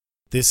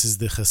This is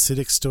the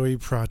Hasidic Story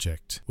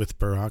Project with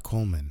Barak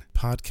Holman,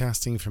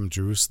 podcasting from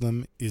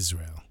Jerusalem,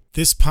 Israel.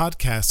 This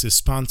podcast is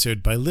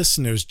sponsored by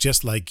listeners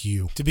just like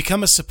you. To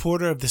become a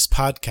supporter of this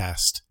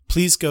podcast,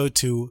 please go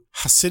to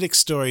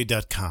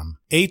HasidicStory.com,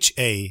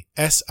 HASIDIC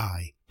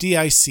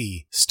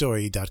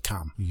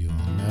story.com. You'll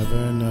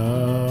never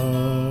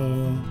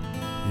know,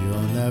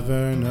 you'll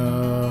never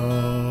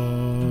know,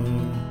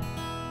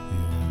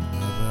 you'll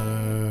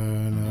never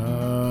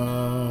know,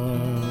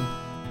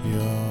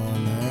 you'll never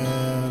know.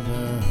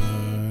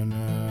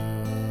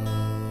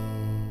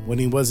 When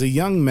he was a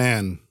young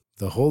man,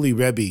 the holy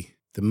Rebbe,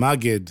 the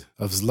Maggid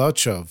of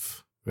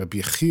Zlochov, Rabbi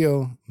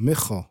Yechiel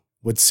Michal,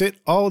 would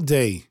sit all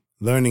day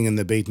learning in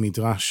the Beit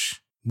Midrash.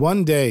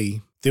 One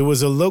day, there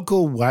was a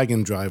local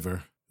wagon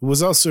driver who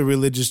was also a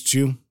religious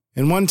Jew,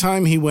 and one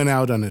time he went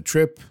out on a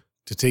trip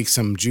to take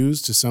some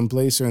Jews to some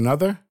place or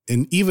another,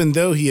 and even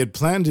though he had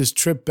planned his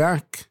trip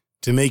back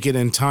to make it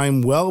in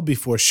time well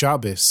before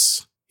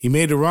Shabbos, he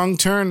made a wrong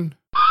turn,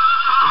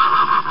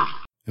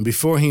 and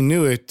before he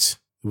knew it,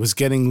 it was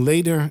getting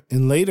later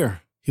and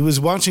later. He was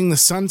watching the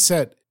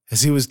sunset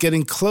as he was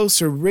getting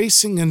closer,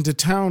 racing into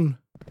town.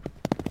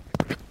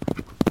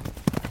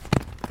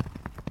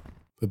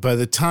 But by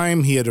the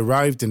time he had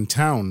arrived in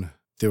town,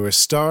 there were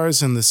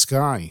stars in the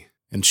sky,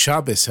 and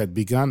Shabbos had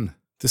begun.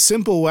 The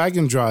simple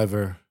wagon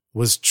driver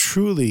was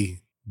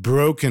truly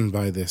broken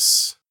by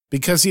this,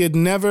 because he had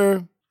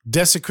never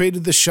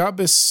desecrated the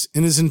Shabbos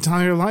in his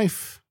entire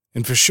life.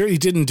 And for sure he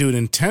didn't do it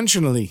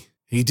intentionally.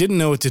 He didn't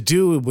know what to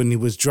do when he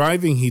was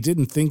driving. He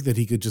didn't think that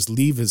he could just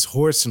leave his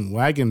horse and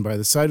wagon by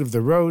the side of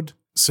the road.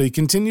 So he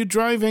continued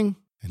driving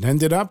and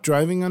ended up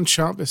driving on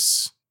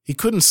Shabbos. He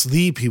couldn't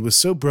sleep. He was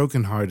so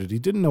brokenhearted. He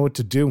didn't know what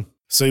to do.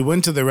 So he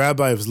went to the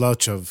rabbi of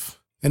Zlochov,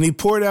 and he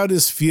poured out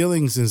his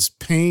feelings and his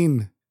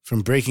pain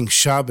from breaking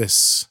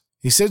Shabbos.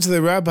 He said to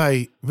the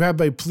rabbi,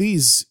 "Rabbi,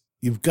 please,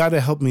 you've got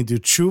to help me do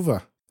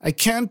tshuva. I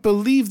can't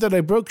believe that I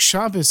broke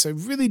Shabbos. I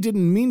really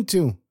didn't mean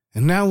to.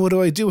 And now what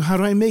do I do? How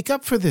do I make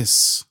up for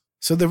this?"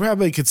 So the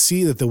rabbi could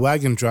see that the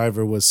wagon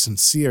driver was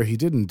sincere. He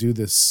didn't do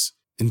this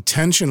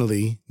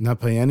intentionally,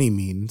 not by any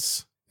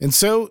means. And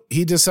so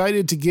he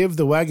decided to give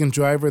the wagon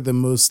driver the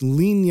most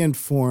lenient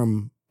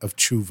form of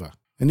tshuva.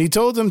 And he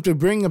told him to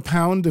bring a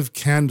pound of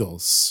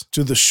candles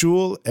to the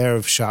shul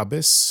erev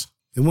Shabbos.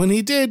 And when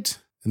he did,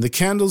 and the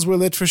candles were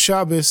lit for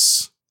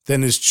Shabbos,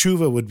 then his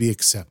tshuva would be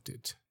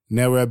accepted.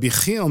 Now Rabbi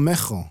Yechiel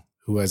Michal,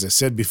 who, as I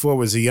said before,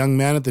 was a young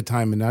man at the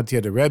time and not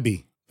yet a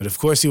Rebbe, but of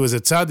course he was a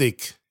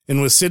tzaddik and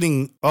was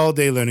sitting all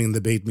day learning in the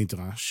Beit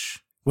Midrash.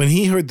 When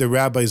he heard the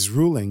rabbi's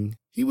ruling,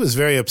 he was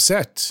very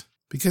upset,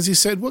 because he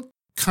said, "What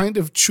kind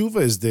of tshuva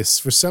is this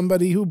for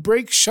somebody who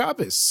breaks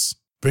Shabbos?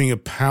 Bring a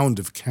pound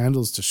of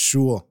candles to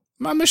shul.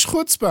 Mamish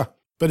chutzpah."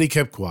 But he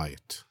kept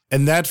quiet.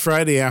 And that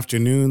Friday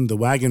afternoon, the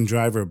wagon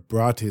driver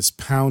brought his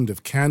pound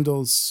of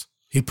candles.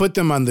 He put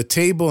them on the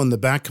table in the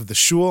back of the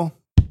shul.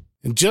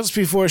 And just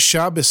before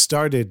Shabbos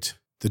started,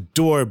 the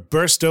door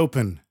burst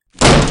open,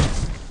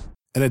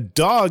 and a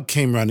dog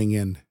came running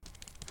in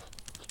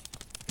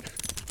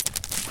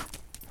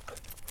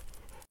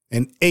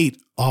and ate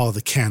all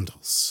the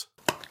candles.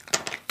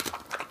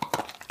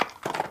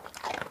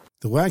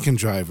 The wagon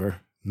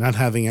driver, not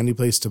having any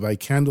place to buy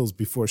candles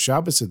before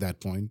Shabbos at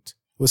that point,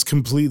 was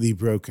completely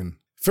broken.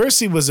 First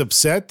he was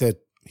upset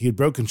that he had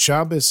broken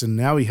Shabbos and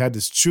now he had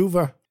his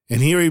tshuva,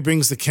 and here he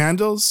brings the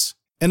candles,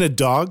 and a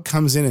dog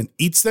comes in and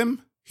eats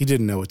them. He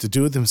didn't know what to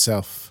do with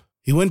himself.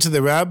 He went to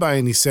the rabbi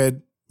and he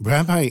said,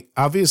 "Rabbi,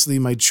 obviously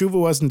my tshuva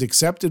wasn't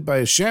accepted by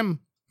Hashem.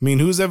 I mean,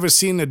 who's ever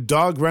seen a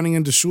dog running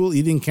into shul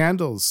eating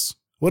candles?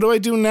 What do I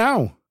do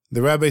now?"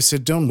 The rabbi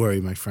said, "Don't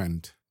worry, my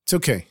friend. It's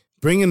okay.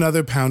 Bring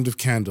another pound of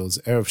candles,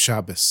 erev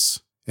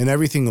Shabbos, and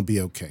everything will be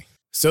okay."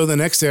 So the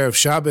next erev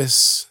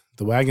Shabbos,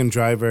 the wagon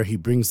driver, he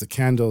brings the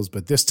candles,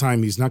 but this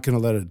time he's not going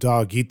to let a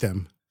dog eat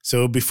them.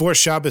 So before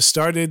Shabbos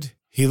started,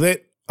 he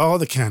lit all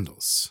the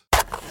candles.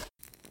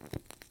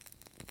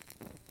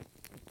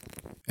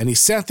 And he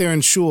sat there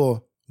in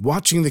shul,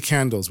 watching the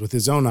candles with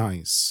his own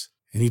eyes.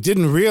 And he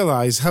didn't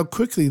realize how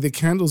quickly the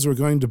candles were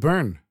going to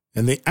burn.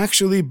 And they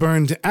actually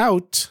burned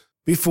out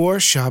before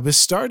Shabbos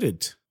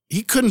started.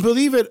 He couldn't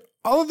believe it.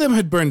 All of them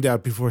had burned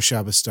out before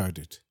Shabbos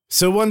started.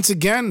 So once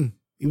again,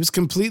 he was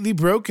completely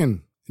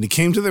broken. And he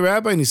came to the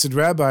rabbi and he said,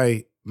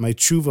 "Rabbi, my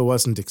tshuva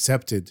wasn't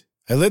accepted.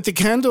 I lit the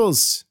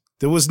candles.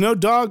 There was no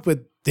dog,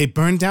 but they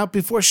burned out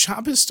before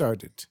Shabbos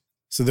started."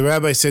 So the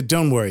rabbi said,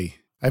 "Don't worry.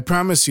 I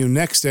promise you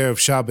next erev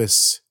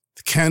Shabbos,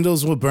 the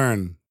candles will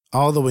burn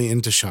all the way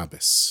into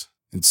Shabbos."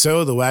 And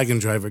so the wagon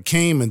driver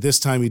came, and this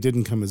time he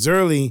didn't come as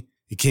early.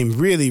 He came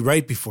really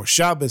right before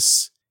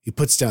Shabbos. He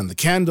puts down the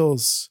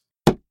candles.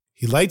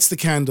 He lights the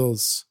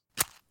candles.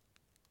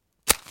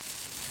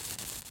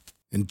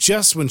 And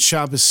just when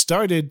Shabbos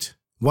started,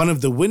 one of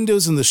the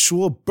windows in the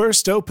shul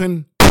burst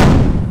open,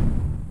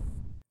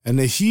 and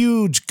a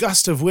huge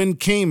gust of wind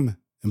came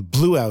and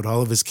blew out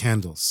all of his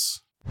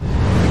candles.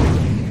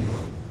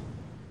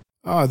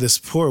 Oh, this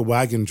poor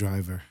wagon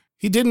driver.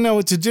 He didn't know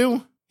what to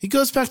do. He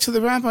goes back to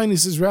the rabbi and he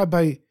says,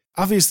 "Rabbi,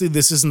 obviously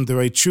this isn't the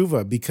right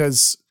tshuva,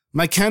 because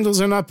My candles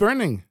are not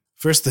burning.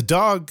 First the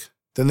dog,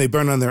 then they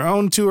burn on their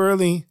own too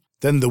early,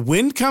 then the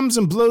wind comes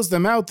and blows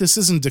them out. This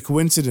isn't a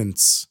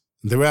coincidence.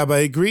 The rabbi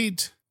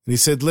agreed, and he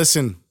said,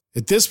 listen,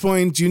 at this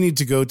point you need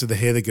to go to the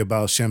Heilige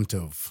Baal Shem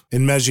Tov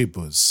in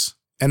Mezhibuz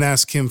and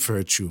ask him for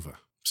a tshuva.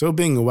 So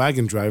being a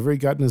wagon driver, he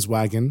got in his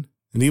wagon,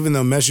 and even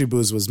though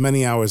Mezhibuz was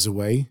many hours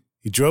away,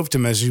 he drove to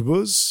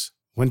Mezhibuz,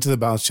 went to the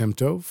Baal Shem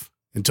Tov,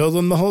 and told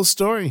him the whole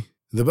story.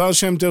 The Baal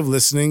Shem Tov,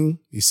 listening,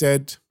 he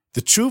said,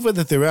 the tshuva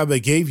that the rabbi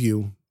gave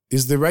you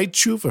is the right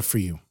tshuva for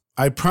you.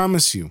 I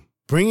promise you,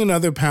 bring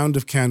another pound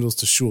of candles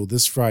to shul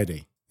this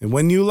Friday, and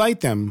when you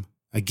light them,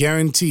 I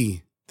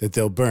guarantee that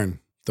they'll burn.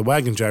 The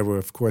wagon driver,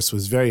 of course,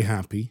 was very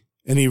happy,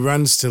 and he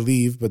runs to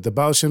leave, but the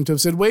Baal Shem Tov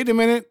said, wait a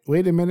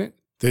minute.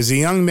 There's a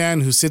young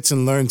man who sits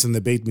and learns in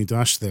the Beit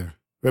Midrash there,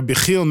 Rabbi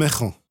Chil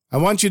Michal. I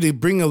want you to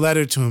bring a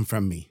letter to him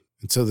from me.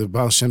 And so the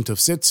Baal Shem Tov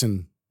sits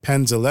and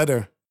pens a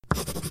letter,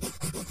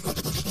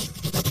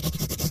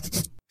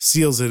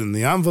 seals it in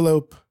the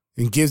envelope,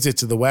 and gives it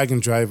to the wagon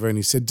driver, and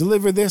he said,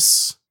 deliver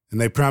this,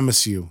 and I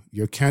promise you,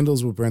 your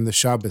candles will burn the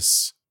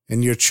Shabbos,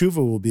 and your tshuva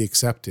will be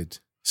accepted.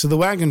 So the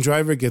wagon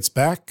driver gets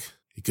back,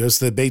 he goes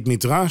to the Beit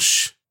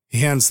Midrash, he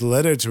hands the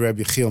letter to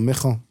Rabbi Chil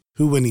Michal,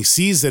 who when he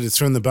sees that it's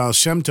from the Baal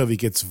Shem Tov, he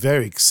gets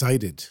very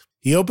excited.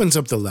 He opens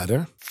up the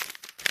letter,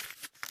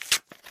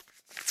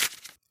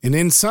 and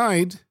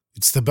inside,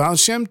 it's the Baal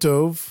Shem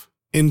Tov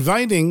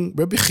inviting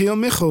Rabbi Chil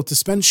Michal to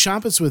spend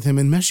Shabbos with him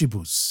in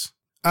Mezhibuz.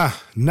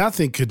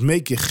 Nothing could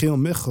make Yechiel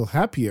Michal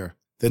happier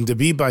than to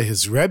be by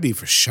his Rebbe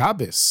for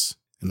Shabbos.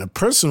 And a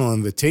personal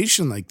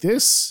invitation like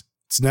this,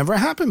 it's never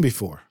happened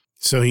before.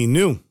 So he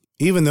knew,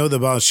 even though the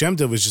Baal Shem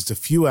Tov was just a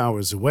few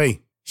hours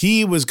away,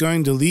 he was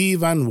going to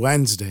leave on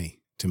Wednesday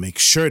to make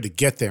sure to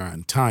get there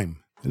on time.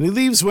 And he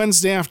leaves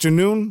Wednesday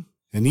afternoon,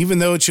 and even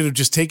though it should have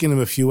just taken him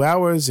a few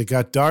hours, it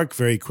got dark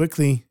very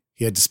quickly.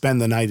 He had to spend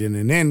the night in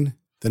an inn.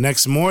 The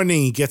next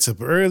morning, he gets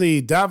up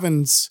early,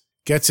 davens,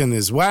 gets in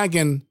his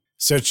wagon,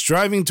 starts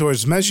driving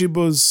towards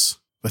Mezhibuz,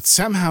 but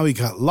somehow he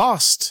got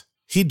lost.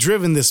 He'd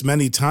driven this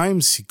many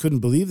times, he couldn't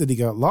believe that he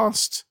got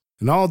lost.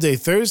 And all day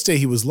Thursday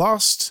he was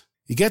lost.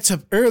 He gets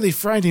up early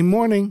Friday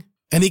morning,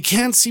 and he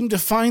can't seem to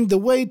find the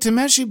way to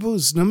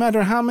Mezhibuz. No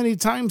matter how many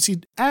times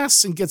he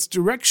asks and gets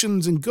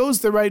directions and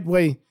goes the right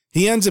way,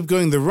 he ends up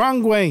going the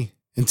wrong way,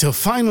 until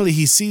finally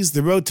he sees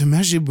the road to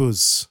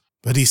Mezhibuz.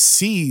 But he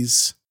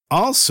sees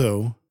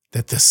also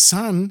that the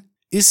sun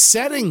is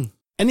setting,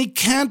 and he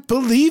can't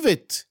believe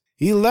it.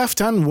 He left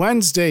on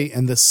Wednesday,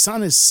 and the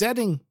sun is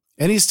setting,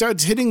 and he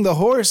starts hitting the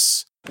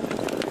horse.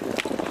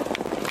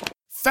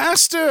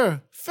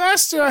 Faster,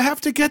 I have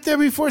to get there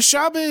before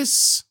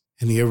Shabbos.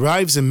 And he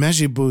arrives in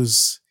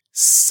Mezhibuz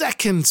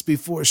seconds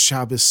before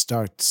Shabbos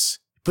starts.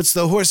 He puts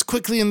the horse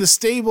quickly in the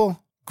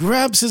stable,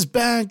 grabs his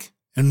bag,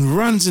 and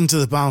runs into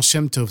the Baal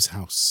Shem Tov's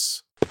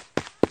house.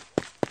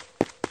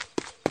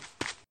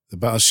 The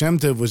Baal Shem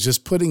Tov was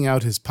just putting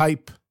out his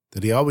pipe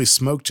that he always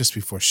smoked just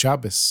before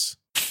Shabbos.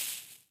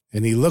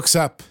 And he looks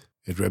up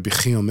at Rabbi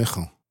Chil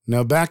Michal.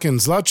 Now back in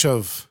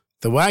Zlotchov,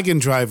 the wagon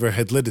driver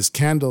had lit his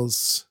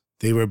candles.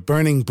 They were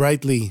burning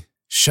brightly.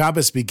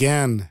 Shabbos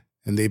began,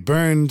 and they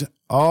burned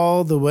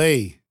all the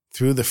way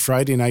through the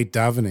Friday night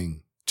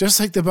davening, just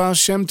like the Baal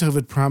Shem Tov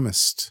had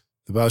promised.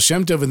 The Baal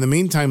Shem Tov in the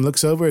meantime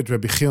looks over at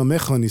Rabbi Chil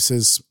Michal and he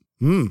says,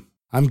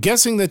 I'm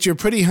guessing that you're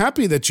pretty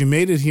happy that you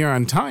made it here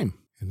on time.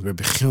 And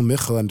Rabbi Chil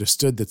Michal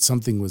understood that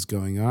something was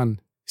going on.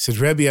 He said,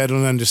 Rebbe, I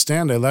don't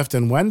understand. I left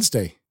on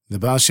Wednesday. The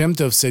Baal Shem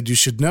Tov said, you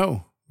should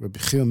know, Rabbi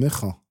Chil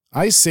Michal,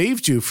 I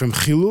saved you from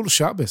Chilul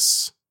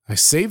Shabbos. I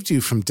saved you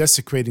from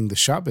desecrating the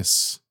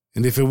Shabbos.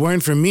 And if it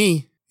weren't for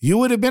me, you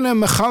would have been a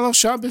Mechalel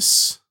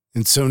Shabbos.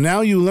 And so now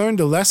you learned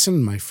a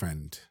lesson, my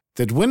friend,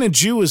 that when a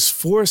Jew is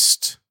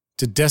forced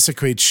to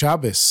desecrate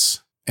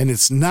Shabbos, and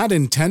it's not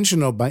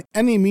intentional by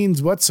any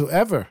means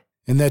whatsoever,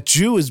 and that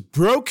Jew is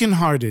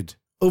brokenhearted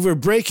over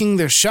breaking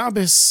their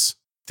Shabbos,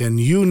 then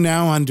you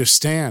now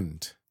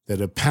understand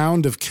that a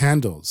pound of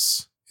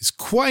candles is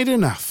quite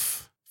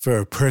enough for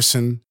a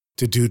person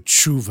to do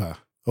tshuva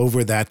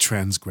over that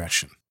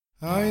transgression.